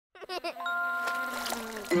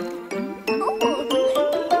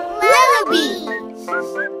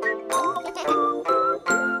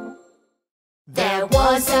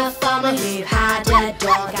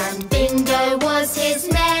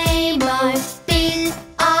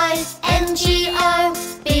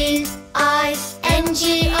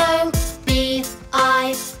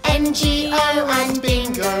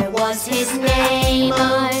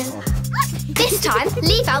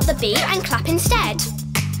B and clap instead.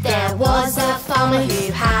 There was a farmer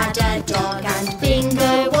who had a dog, and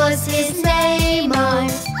Bingo was his name-o.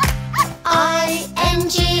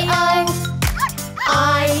 I-N-G-O,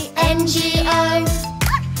 I-N-G-O,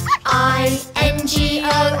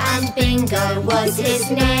 I-N-G-O, and Bingo was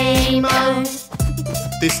his name-o.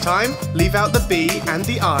 This time, leave out the B and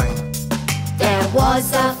the I. There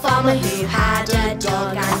was a farmer who had a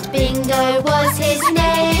dog, and Bingo was his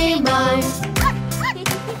name-o.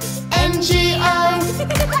 N-G-O,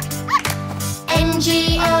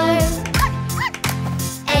 N-G-O,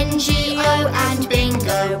 N-G-O, and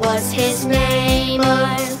Bingo was his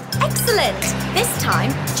name-o. Excellent! This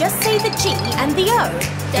time, just say the G and the O.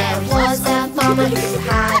 There was a farmer who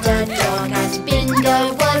had a dog, and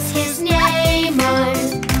Bingo was his name-o.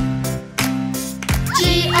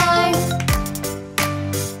 G-O,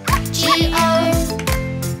 G-O,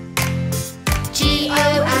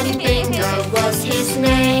 G-O, and Bingo was his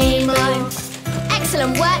name-o.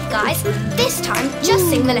 Excellent work, guys. This time, just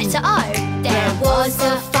sing the letter O. There was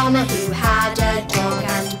a farmer who had a dog,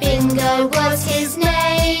 and Bingo was his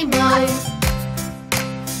name-o.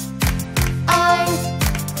 O,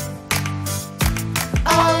 O,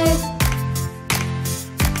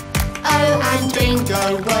 O, and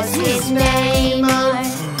Bingo was his name-o.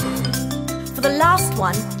 For the last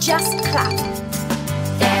one, just clap.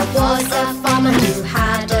 There was a farmer who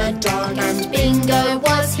had a dog, and Bingo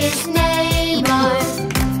was his name-o.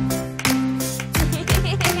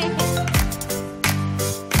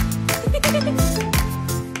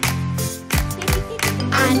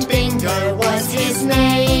 And Bingo was his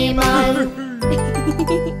name-o.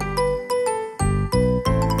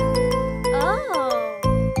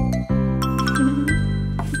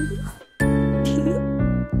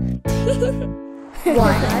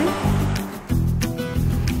 One,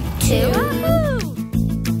 two,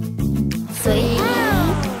 3,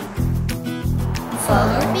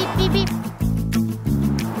 4, beep, beep, beep.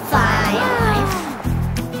 5,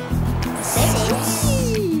 6,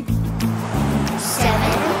 7,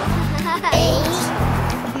 8,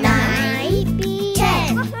 9,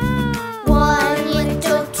 10. 1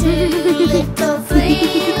 little, 2 little, 3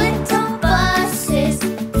 little buses.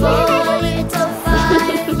 4 little,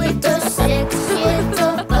 5 little, 6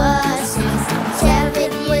 little buses.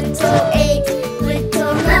 7 little, 8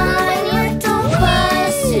 little, 9 little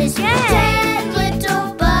buses. 10 little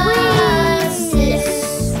buses.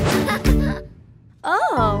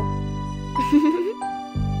 Oh!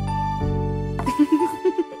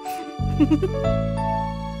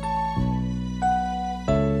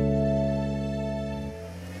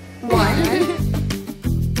 One,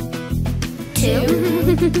 2,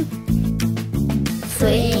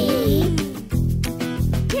 3,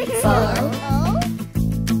 4,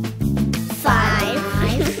 5,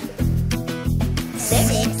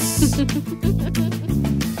 6,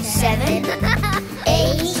 7,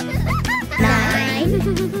 8,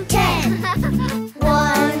 9, 10.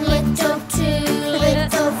 1 little, 2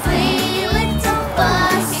 little, 3 little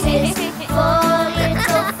buses. 4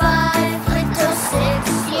 little, 5 little, 6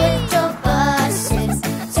 little buses.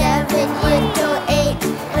 7 little, 8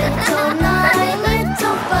 little, 9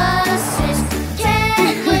 little buses.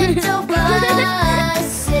 10 little buses.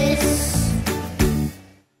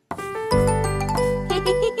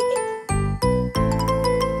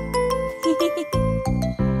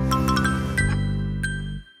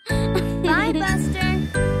 Bye, Buster.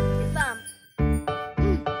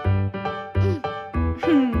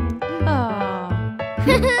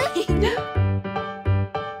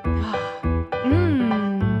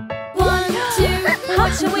 One, two,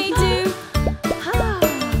 What shall we do?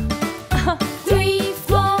 3,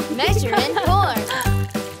 4, Measure and pour.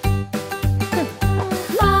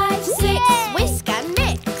 5, 6, Whisk and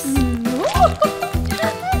mix.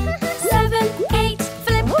 7, 8,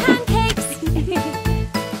 Flip pancakes.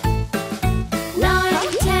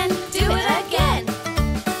 9, 10. Do it again.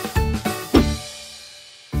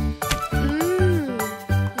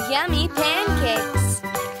 Yummy pancakes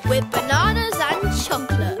with bananas and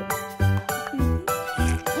chocolate.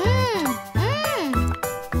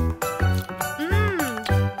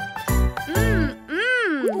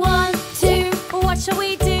 One, two, What shall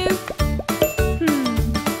we do?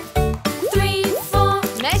 3, 4,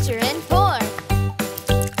 Measure and pour.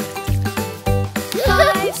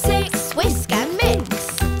 5, 6, Whisk and mix.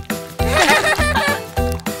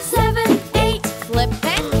 7, 8, Flip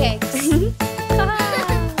pancakes.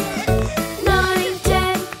 9,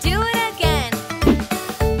 10. Do it again.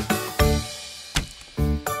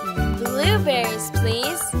 Blueberries,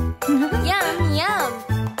 please. Yum, yum.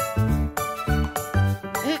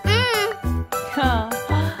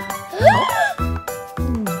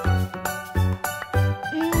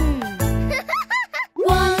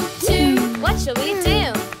 shall we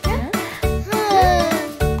do?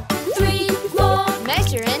 3, 4,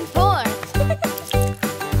 Measure and pour.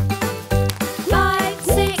 5,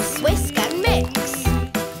 6, Whisk and mix.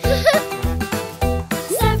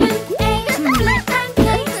 7, 8, flip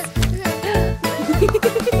pancakes.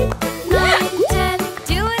 9, 10,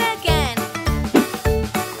 Do it again.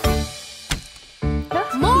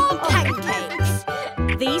 More pancakes.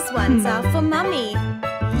 These ones are for Mummy.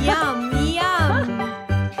 Yum, yum.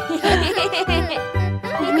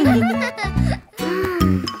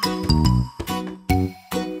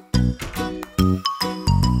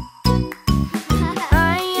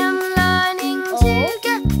 I am learning to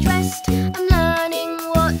get dressed. I'm learning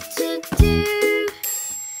what to do.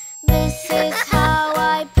 This is how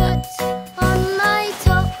I put on my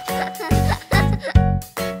top.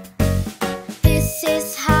 This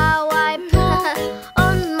is how I pull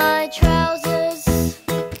on my trousers.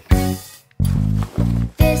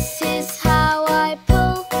 This is how I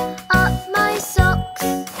pull up my socks.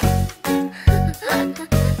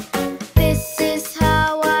 This is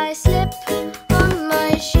how I slip on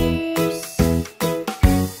my shoes.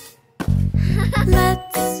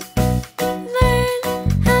 Let's learn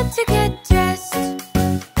how to get dressed.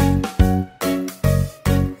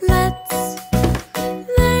 Let's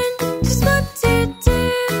learn just what to do.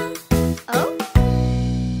 Oh?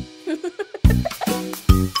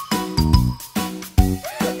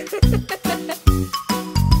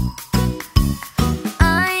 I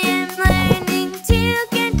am learning to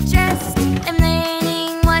get dressed. I'm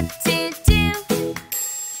learning what to do.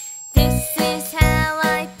 This is how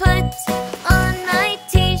I put on my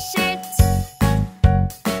t-shirt.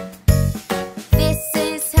 This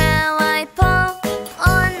is how I pull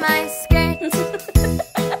on my skirt.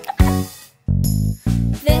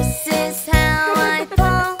 This is how I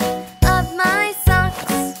pull up my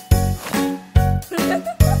socks.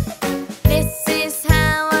 This is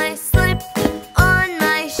how I slip on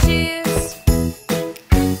my shoes.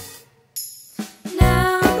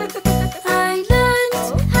 Now I learned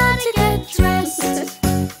how to get dressed.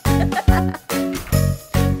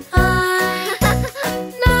 I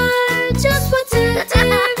know just what to do.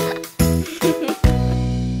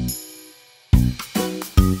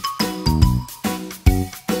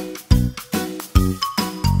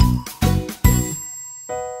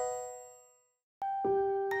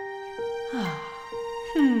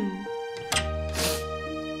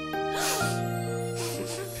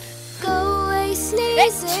 Go away,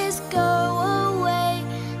 sneezes, go away.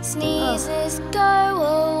 Sneezes, go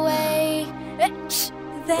away.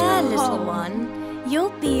 There, little one.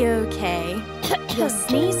 You'll be okay. Your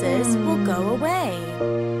sneezes will go away.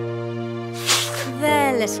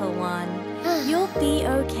 There, little one. You'll be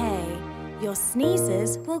okay. Your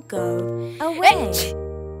sneezes will go away.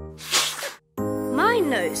 My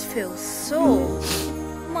nose feels sore.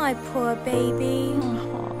 My poor baby.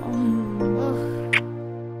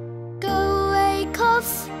 Go away,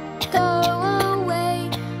 cough, go away.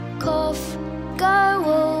 Cough, go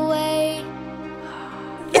away.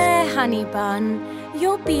 There, honey bun.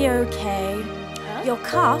 You'll be okay. Your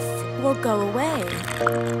cough will go away.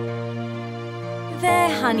 There,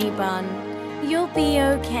 honey bun. You'll be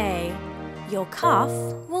okay. Your cough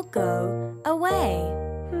will go away.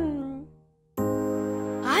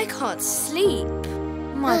 I can't sleep.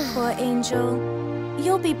 My poor angel.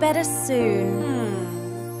 You'll be better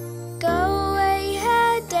soon. Go away,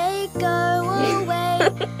 headache, go away.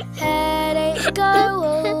 Headache, go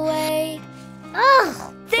away. Oh,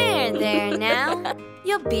 there now.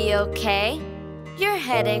 You'll be okay. Your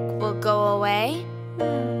headache will go away.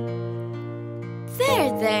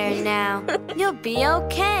 There now. You'll be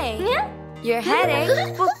okay. Your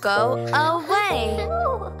headache will go away.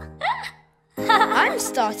 I'm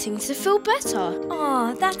starting to feel better.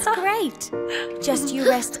 Oh, that's great. Just you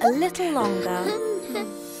rest a little longer.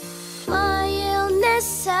 My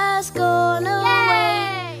illness has gone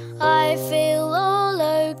away. I feel all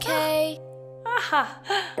okay.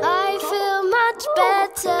 I feel much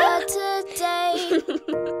better today.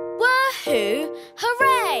 Woohoo!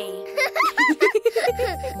 Hooray!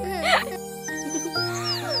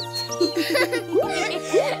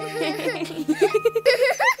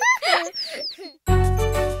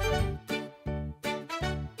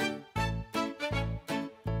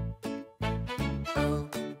 Oh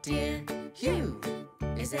dear, Hugh,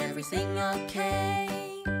 is everything okay?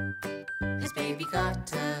 Has baby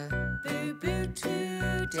got a boo-boo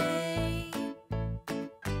today?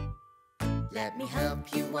 Let me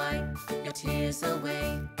help you wipe your tears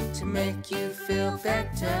away to make you feel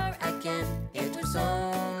better again. It was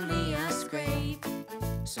only a scrape,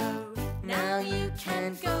 so now you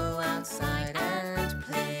can go outside and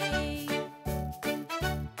play.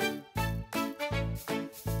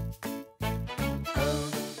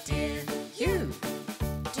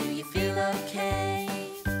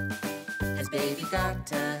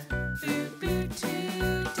 got a boo-boo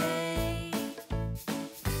today.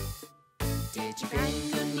 Did you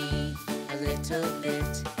bend your knee a little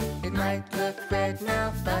bit? It might look red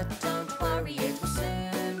now, but don't worry, it will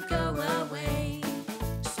soon go away.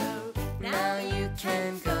 So now you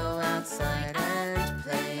can go outside and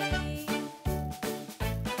play.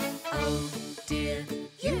 Oh dear,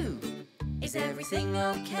 you! Is everything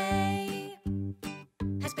okay?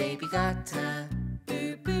 Has baby got a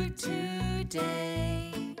boo-boo today?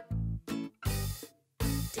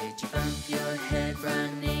 Did you bump your head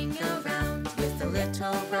running around? With a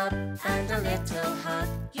little rub and a little hug,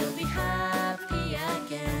 you'll be happy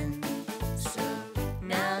again. So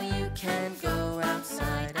now you can go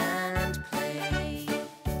outside and play.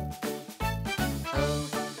 Oh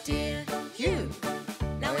dear, you!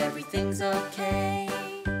 Now everything's okay.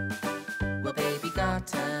 Well, baby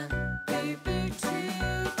got a boo-boo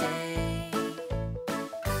today.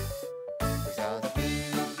 With all the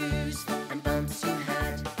boo-boos and bumps you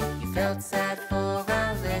had, you felt sad for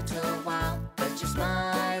a little while, but you're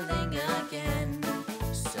smiling again.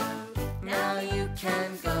 So now you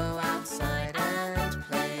can go outside and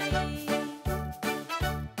play.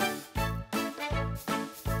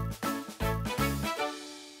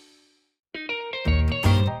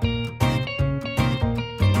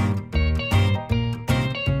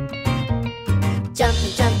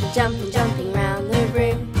 Jumping, jumping, jumping, jumping round the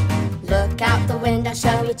room. Look out the window,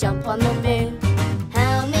 shall we jump on the moon?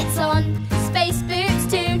 Helmets on, space boots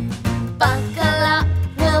too. Buckle up,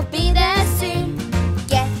 we'll be there soon.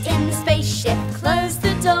 Get in the spaceship, close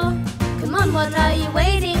the door. Come on, what are you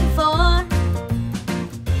waiting for?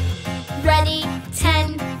 Ready,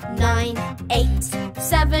 10, 9, 8,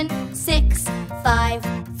 7, 6, 5,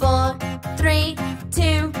 4, 3,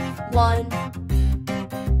 2, 1.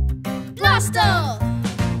 Blast off!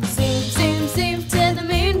 Zoom, zoom, zoom to the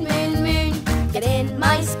moon, moon, moon. Get in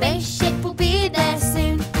my spaceship, we'll be there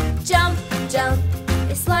soon. Jump, jump,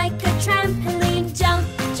 it's like a trampoline. Jump,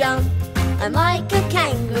 jump, I'm like a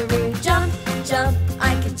kangaroo. Jump, jump,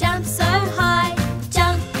 I can jump so high.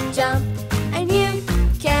 Jump, jump, and you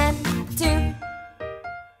can too.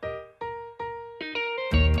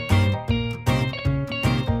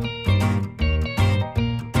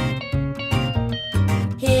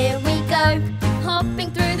 Here we go,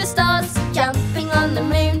 hopping through the stars, jumping on the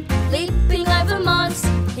moon, leaping over Mars.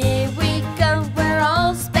 Here we go, we're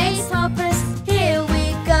all space hoppers. Here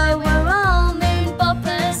we go, we're all moon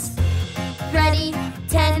boppers. Ready,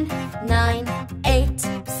 10, 9, 8,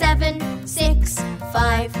 7, 6,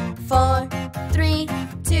 5, 4, 3,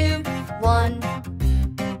 2, 1.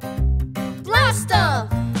 Blast off!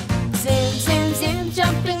 Zoom, zoom, zoom,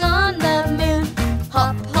 jumping on the moon.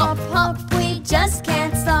 Hop, hop, hop, we just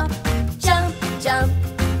can't stop. Jump, jump,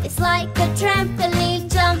 it's like a trampoline.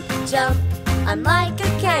 Jump, jump, I'm like a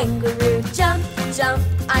kangaroo. Jump, jump,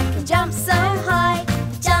 I can jump so high.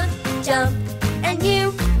 Jump, jump, and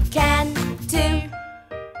you can too.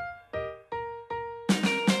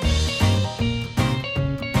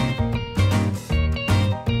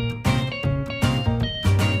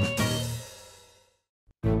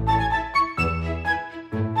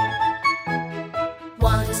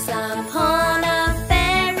 Once upon a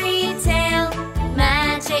fairy tale,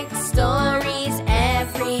 magic stories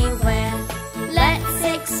everywhere. Let's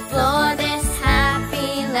explore this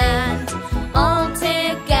happy land, all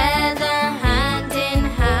together hand in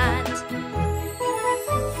hand.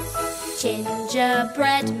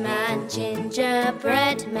 Gingerbread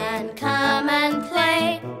man, come and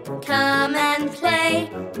play, come and play.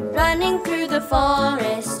 Running through the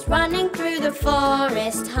forest,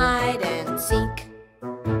 hide and seek.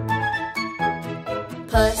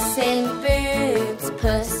 Puss in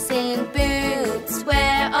boots,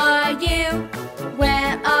 where are you?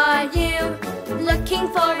 Where are you? Looking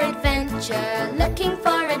for adventure,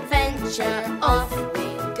 off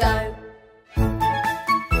we go.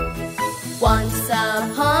 Once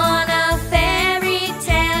upon a fairy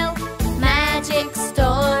tale, magic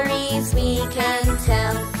stories we can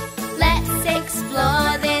tell. Let's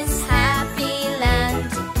explore this happy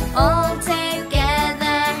land, all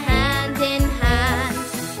together hand in hand.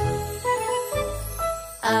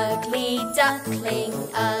 Ugly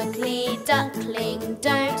duckling,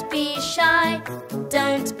 don't be shy,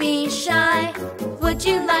 don't be shy. Would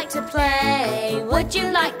you like to play? Would you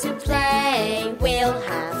like to play? We'll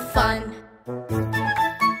have fun.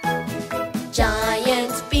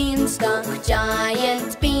 Giant beanstalk,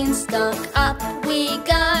 up we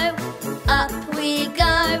go,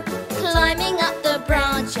 climbing up the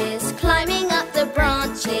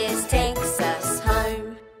branches, takes us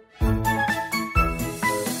home.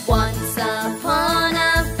 Once upon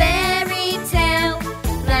a fairy tale,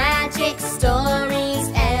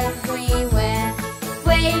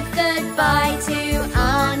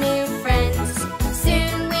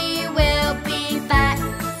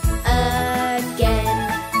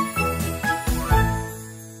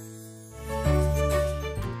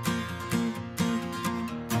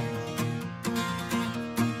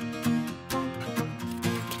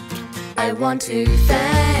 I want to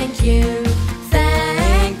thank you,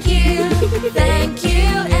 thank you, thank you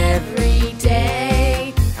every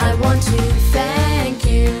day. I want to thank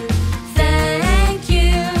you, thank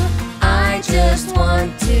you. I just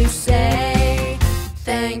want to say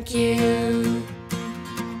thank you.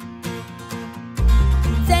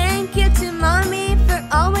 Thank you to Mommy for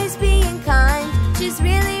always being kind. She's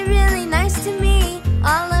really, really nice to me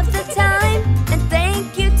all of the time. And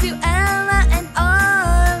thank you to Ella and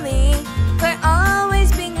Ollie for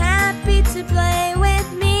always being happy to play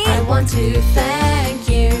with me. I want to thank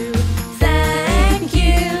you, thank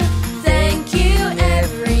you, thank you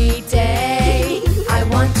every day. I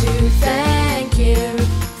want to thank you,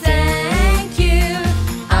 thank you.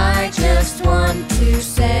 I just want to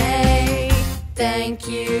say thank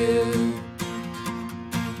you.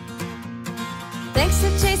 Thanks to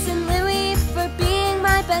Chase and Louie for being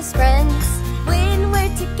my best friends. When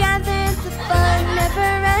we're together, the fun never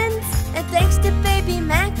ends. And thanks to baby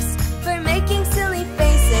Max for making silly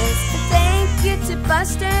faces. And thank you to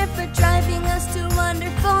Buster for driving us to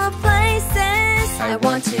wonderful places. I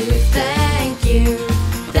want to thank you,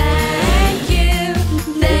 thank you,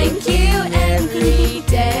 thank you every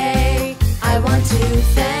day. I want to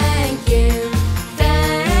thank you,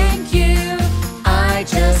 thank you. I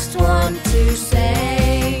just want to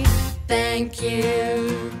say thank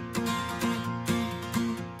you.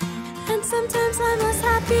 And sometimes I'm less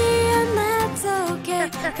happy and that's okay,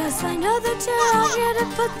 'cause I know that you're all here to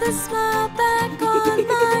put the smile back on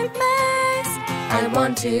my face. I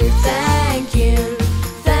want to thank you,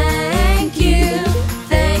 thank you,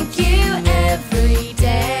 thank you every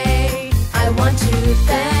day. I want to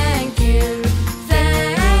thank you,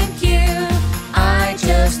 thank you. I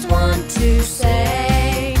just want to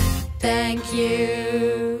say thank you.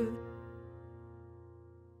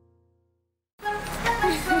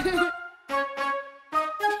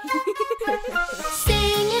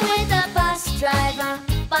 Singing with a bus driver,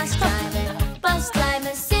 bus driver, bus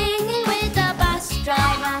driver. Singing with a bus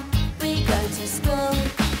driver. We go to school.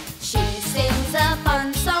 She sings a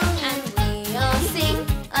fun song and we all sing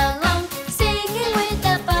along. Singing with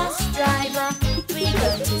a bus driver. We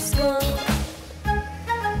go to school.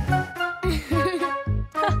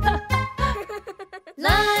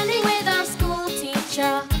 Learning with our school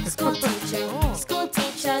teacher, school teacher, school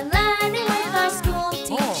teacher. Learning with our school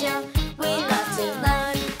teacher. We love to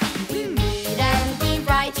learn. We read and we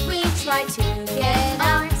write. We try to get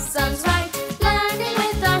our sums right. Learning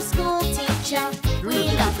with our school teacher. We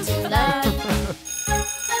love to learn.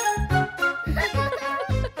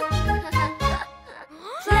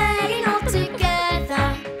 Playing all together,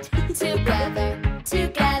 together,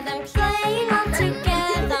 together. Playing all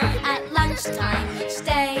together at lunchtime each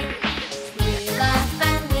day. We laugh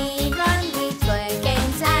and we run, we play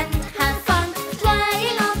games and have fun.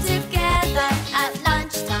 Playing all together at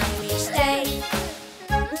lunchtime each day.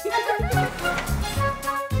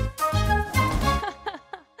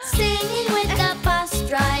 Singing with the bus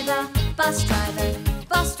driver, bus driver,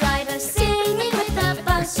 bus driver. Singing with the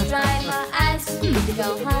bus driver as we go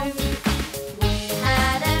home. We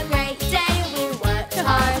had a great day, we worked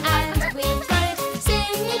hard and we played.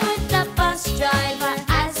 Singing with the bus driver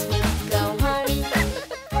as we go home.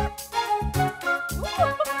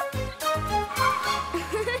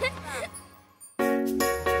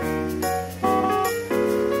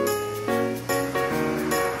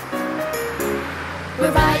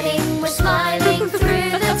 We're riding, we're smiling through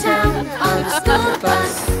the town on the school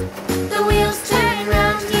bus. The wheels turn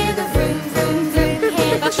round, hear the vroom, vroom, vroom.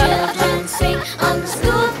 Hear the children sing on the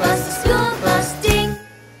school bus, the school bus. Ding,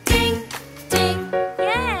 ding, ding.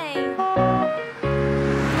 Yay!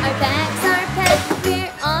 Our bags are packed,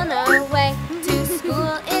 we're on our way to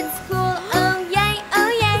school. It's cool, oh yay, oh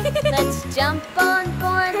yay. Let's jump on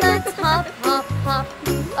board, let's hop, hop, hop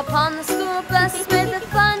upon the school bus where the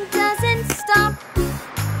fun doesn't stop.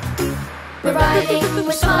 We're riding,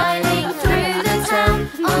 we're smiling through the town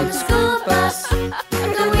on the school bus.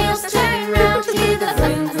 The wheels turn round, hear the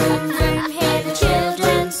vroom, vroom, vroom. Hear the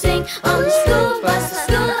children sing on the school bus, the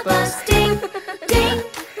school bus. Ding, ding,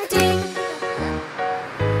 ding.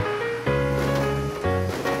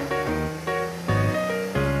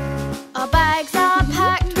 Our bags are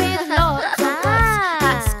packed with lots of books.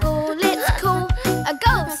 At school it's cool, a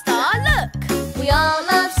gold star, look. We all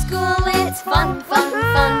love school, it's fun, fun,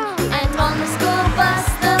 fun. And on the school bus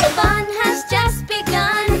the fun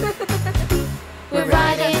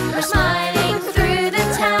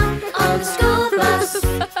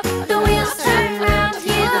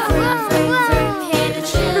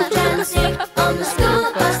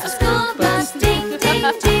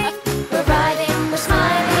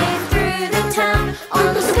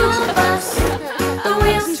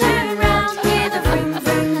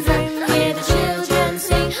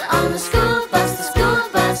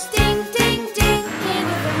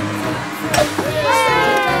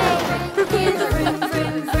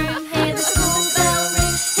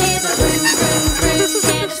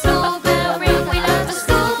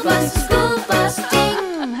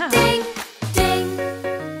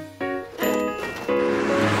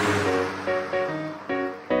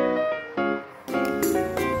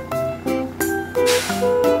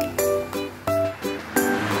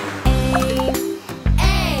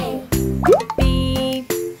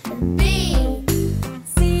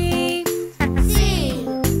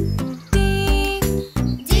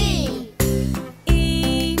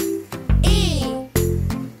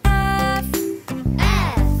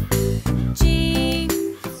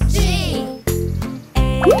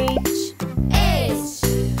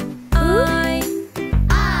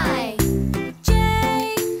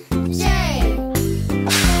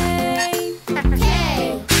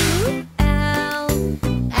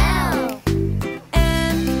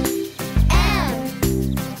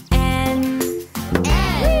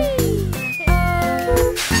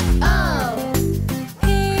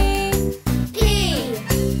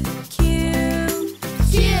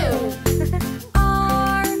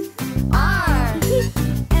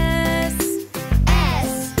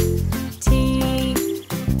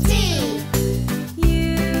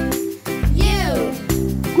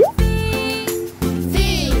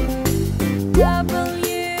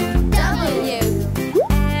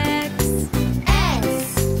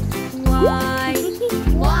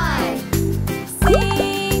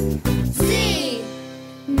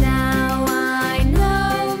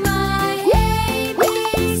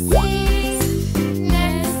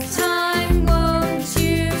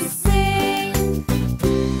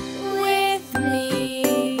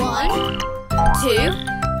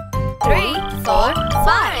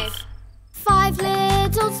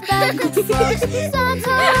frogs sat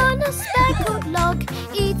on a speckled log,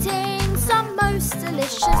 eating some most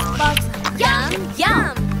delicious bugs. Yum,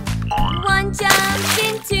 yum! One jumped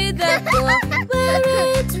into the pool where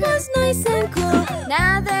it was nice and cool.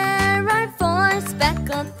 Now there are 4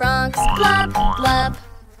 speckled frogs. Glub, glub.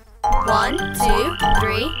 1, 2,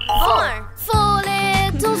 3, 4. 4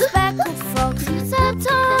 little speckled frogs sat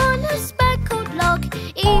on a speckled log,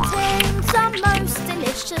 eating some most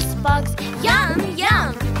delicious bugs. Yum,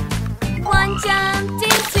 yum! One jumped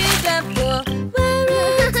into the pool where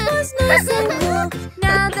it was nice and cool.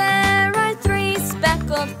 Now there are 3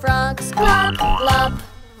 speckled frogs. Glub, glub.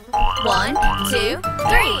 1, 2,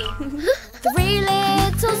 3. 3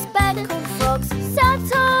 little speckled frogs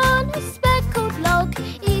sat on a speckled log,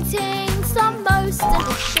 eating some most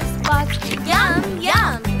delicious bugs. Yum,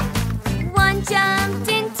 yum! One jumped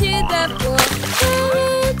into the pool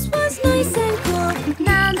where it was nice and cool.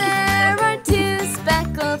 Now there are 2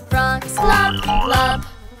 speckled frogs. Glub, glub.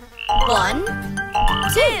 1,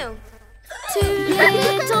 2. 2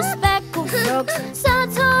 little speckled frogs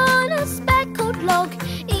sat on a speckled log,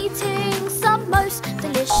 eating some most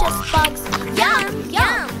delicious bugs. Yum,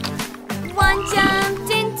 yum! One jumped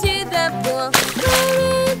into the pool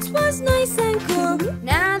where it was nice and cool.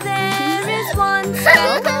 Now there is 1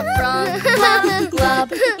 speckled frog. Glub, glub.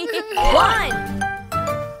 1.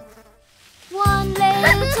 1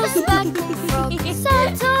 little speckled frog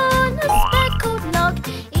sat on a speckled log,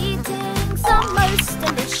 eating some most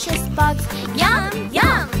delicious bugs. Yum,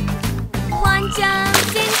 yum! One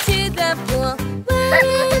jumped into the pool where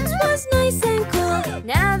it was nice and cool.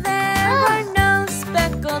 Now there are no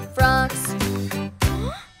speckled frogs.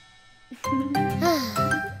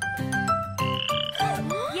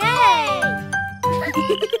 Yay!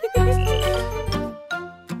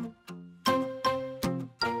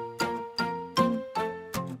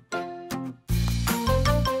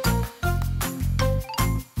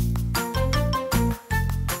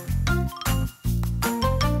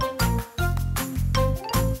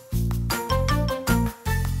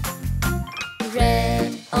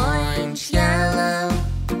 Red, orange, yellow,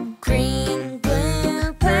 green,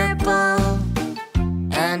 blue, purple,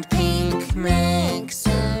 and pink makes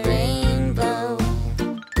a rainbow.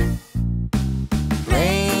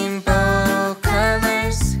 Rainbow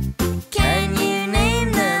colors, can you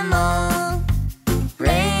name them all?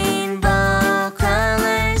 Rainbow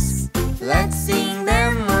colors, let's sing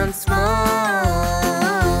them once more.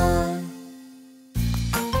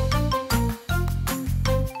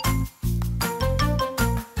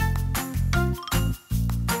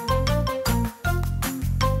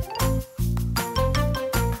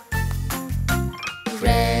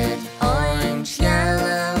 Red, orange,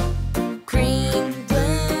 yellow, green,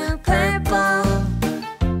 blue, purple,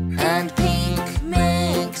 and pink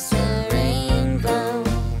makes a rainbow.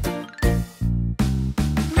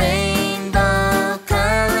 Rainbow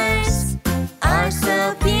colors are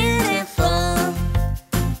so beautiful.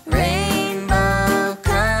 Rainbow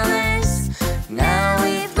colors, now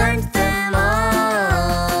we've learned them all.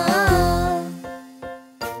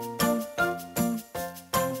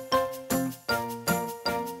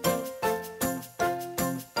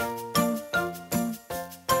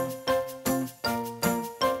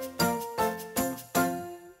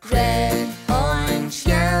 Red, orange,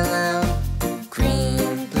 yellow,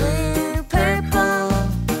 green, blue, purple,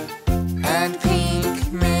 and pink